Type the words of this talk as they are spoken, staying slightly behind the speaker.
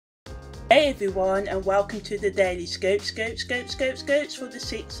Hey everyone, and welcome to the Daily Scope for the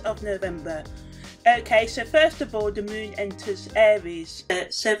 6th of November. Okay, so first of all, the moon enters Aries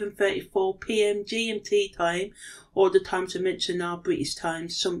at 7:34 p.m. GMT time. All the times I mentioned are British time,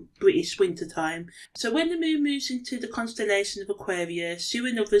 some British winter time. So when the moon moves into the constellation of Aquarius, you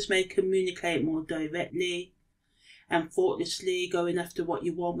and others may communicate more directly and thoughtlessly, going after what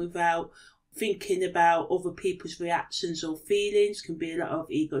you want without thinking about other people's reactions or feelings. Can be a lot of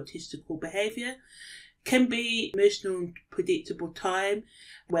egotistical behaviour. Can be emotional and predictable time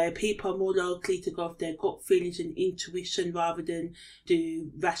where people are more likely to go off their gut feelings and intuition rather than do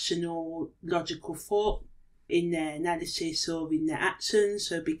rational, logical thought in their analysis or in their actions.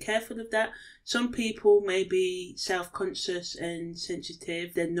 So be careful of that. Some people may be self-conscious and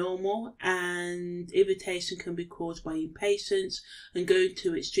sensitive. They're normal, and irritation can be caused by impatience and going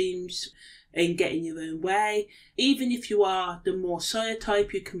to extremes and getting your own way. Even if you are the more Sire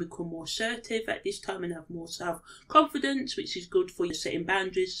type, you can become more assertive at this time and have more self-confidence, which is good for you setting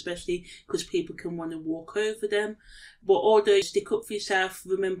boundaries, especially because people can want to walk over them. But although stick up for yourself,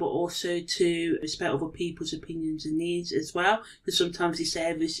 remember also to respect other people's opinions and needs as well, because sometimes this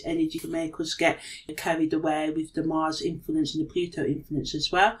Aries energy can make us get carried away with the Mars influence and the Pluto influence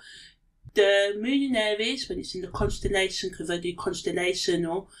as well. The moon in Aries, when it's in the constellation, because I do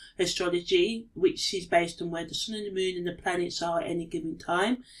constellational astrology, which is based on where the sun and the moon and the planets are at any given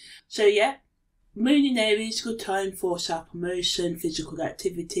time. So yeah, moon in Aries, good time for self-promotion, physical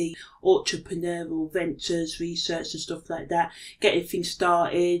activity, entrepreneurial ventures, research and stuff like that. Getting things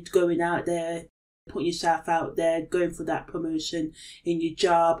started, going out there, putting yourself out there, going for that promotion in your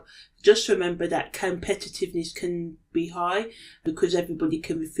job. Just remember that competitiveness can be high because everybody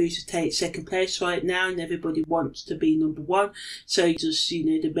can refuse to take second place right now and everybody wants to be number one. So just,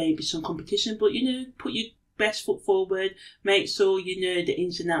 there may be some competition, but, put your best foot forward. Make sure you know the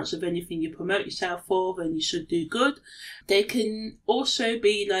ins and outs of anything you promote yourself for, and you should do good. There can also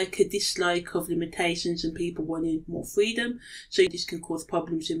be like a dislike of limitations and people wanting more freedom. So this can cause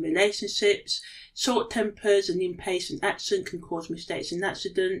problems in relationships. Short tempers and impatient action can cause mistakes and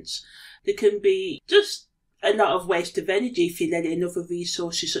accidents. There can be just a lot of waste of energy if you let it in other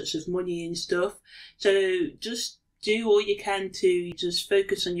resources such as money and stuff. So just do all you can to just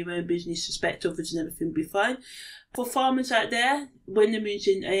focus on your own business, respect others, and everything will be fine. For farmers out there, when the moon's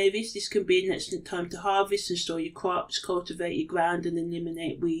in Aries, this can be an excellent time to harvest and store your crops, cultivate your ground and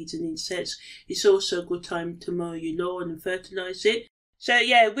eliminate weeds and insects. It's also a good time to mow your lawn and fertilise it. So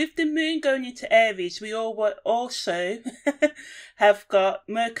yeah, with the moon going into Aries, we all also have got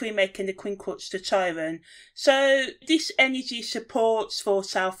Mercury making the quincunx to Chiron. So this energy supports for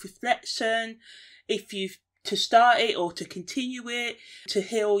self-reflection, if you've to start it or to continue it, to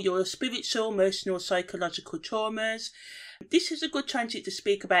heal your spiritual, emotional, psychological traumas. This is a good transit to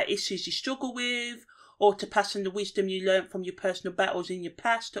speak about issues you struggle with, or to pass on the wisdom you learnt from your personal battles in your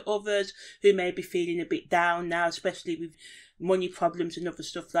past to others who may be feeling a bit down now, especially with money problems and other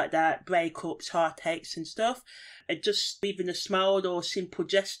stuff like that, breakups, heartaches and stuff. And just even a smile or a simple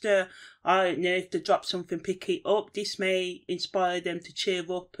gesture, I don't know, if they drop something, pick it up. This may inspire them to cheer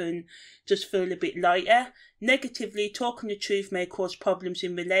up and just feel a bit lighter. Negatively, talking the truth may cause problems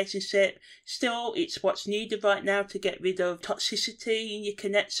in relationship. Still, it's what's needed right now to get rid of toxicity in your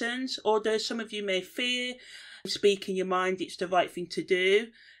connections. Although some of you may fear speaking your mind, it's the right thing to do.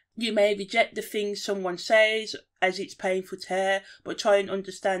 You may reject the things someone says as it's painful to hear, but try and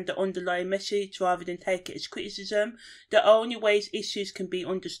understand the underlying message rather than take it as criticism. The only ways issues can be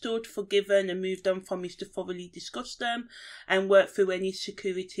understood, forgiven and moved on from is to thoroughly discuss them and work through any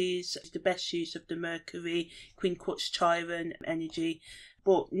insecurities. The best use of the Mercury, quincunx, Chiron energy.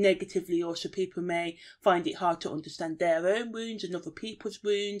 But negatively also, people may find it hard to understand their own wounds and other people's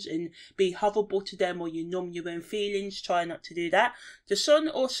wounds and be horrible to them, or you numb your own feelings. Try not to do that. The sun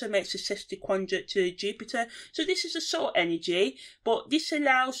also makes a sextile quadrant to Jupiter. So this is a short energy, but this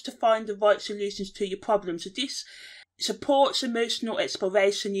allows to find the right solutions to your problems. So this supports emotional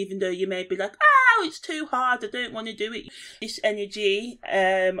exploration, even though you may be like, oh, it's too hard, I don't want to do it. This energy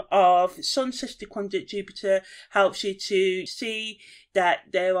of Sun sextile quadrant Jupiter helps you to see that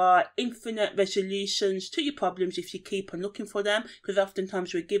there are infinite resolutions to your problems if you keep on looking for them, because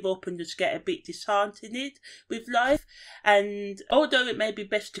oftentimes we give up and just get a bit disheartened with life. And although it may be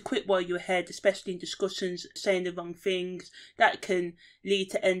best to quit while you're ahead, especially in discussions, saying the wrong things, that can lead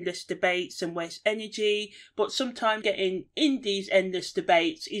to endless debates and waste energy. But sometimes getting in these endless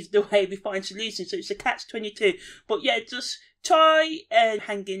debates is the way we find solutions. So it's a catch-22. But yeah, just try and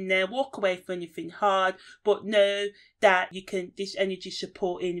hang in there, walk away from anything hard, but know that you can, this energy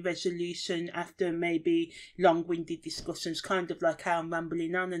supporting resolution after maybe long-winded discussions, kind of like how I'm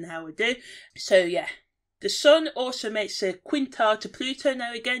rambling on and how I do. So yeah. The Sun also makes a quintal to Pluto.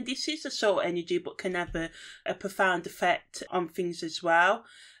 Now again, this is a sort of energy but can have a profound effect on things as well.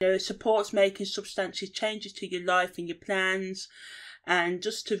 It supports making substantial changes to your life and your plans, and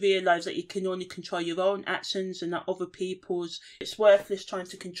just to realise that you can only control your own actions and not other people's. It's worthless trying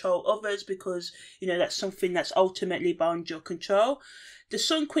to control others, because that's something that's ultimately beyond your control. The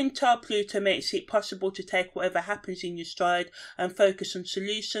Sun quintal Pluto makes it possible to take whatever happens in your stride and focus on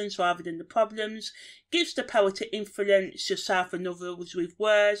solutions rather than the problems. Gives the power to influence yourself and others with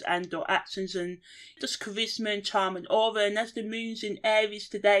words and or actions, and just charisma and charm and aura. And as the moon's in Aries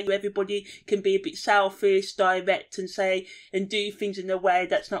today, everybody can be a bit selfish, direct, and say and do things in a way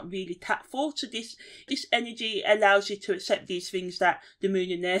that's not really tactful. So this energy allows you to accept these things that the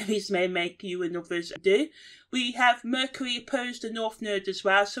moon in Aries may make you and others do. We have Mercury opposed the North Node as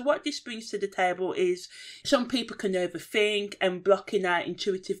well. So what this brings to the table is some people can overthink and blocking out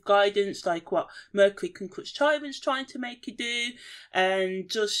intuitive guidance, like what Mercury concuss Chiron's trying to make you do, and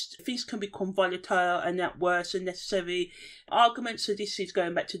just things can become volatile and at worse unnecessary arguments. So this is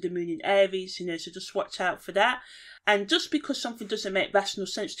going back to the moon in Aries, so just watch out for that. And just because something doesn't make rational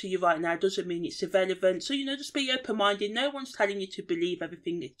sense to you right now doesn't mean it's irrelevant. So, just be open-minded. No one's telling you to believe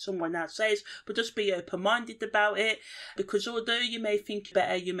everything that someone else says, but just be open-minded about it. Because although you may think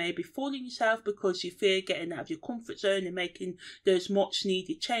better, you may be fooling yourself because you fear getting out of your comfort zone and making those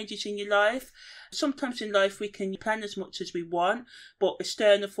much-needed changes in your life. Sometimes in life we can plan as much as we want, but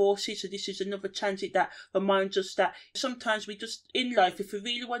external forces, so this is another transit that reminds us that sometimes we just, in life, if we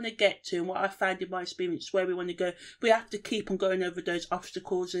really want to get to, and what I found in my experience, where we want to go, we have to keep on going over those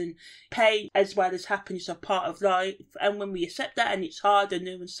obstacles, and pain as well as happiness are part of life. And when we accept that, and it's hard, and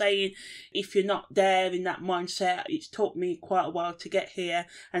no one's saying, if you're not there in that mindset, it's took me quite a while to get here,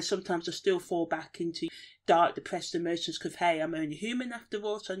 and sometimes I still fall back into dark, depressed emotions because, hey, I'm only human after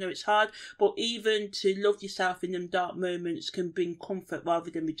all, so I know it's hard. But even to love yourself in them dark moments can bring comfort rather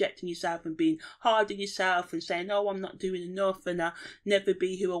than rejecting yourself and being hard on yourself and saying, oh, I'm not doing enough and I'll never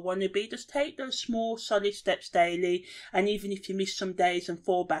be who I want to be. Just take those small, solid steps daily. And even if you miss some days and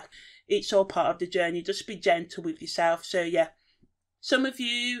fall back, it's all part of the journey. Just be gentle with yourself. So, yeah. Some of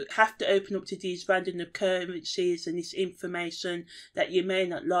you have to open up to these random occurrences and this information that you may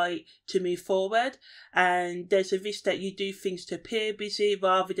not like to move forward. And there's a risk that you do things to appear busy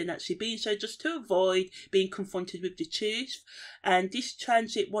rather than actually being so, just to avoid being confronted with the truth. And this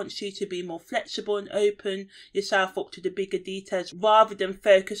transit wants you to be more flexible and open yourself up to the bigger details rather than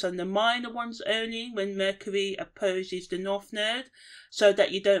focus on the minor ones only when Mercury opposes the North Node, so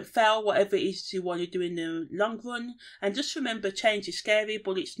that you don't fail whatever it is you want to do in the long run. And just remember, change is scary,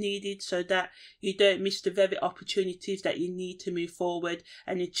 but it's needed so that you don't miss the very opportunities that you need to move forward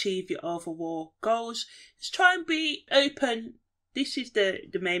and achieve your overall goals. Just try and be open. This is the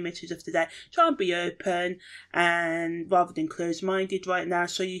main message of today. Try and be open and rather than closed-minded right now,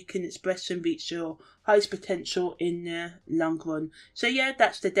 so you can express and reach your highest potential in the long run. So yeah,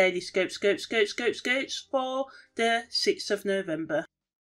 that's the daily scopes for the 6th of November.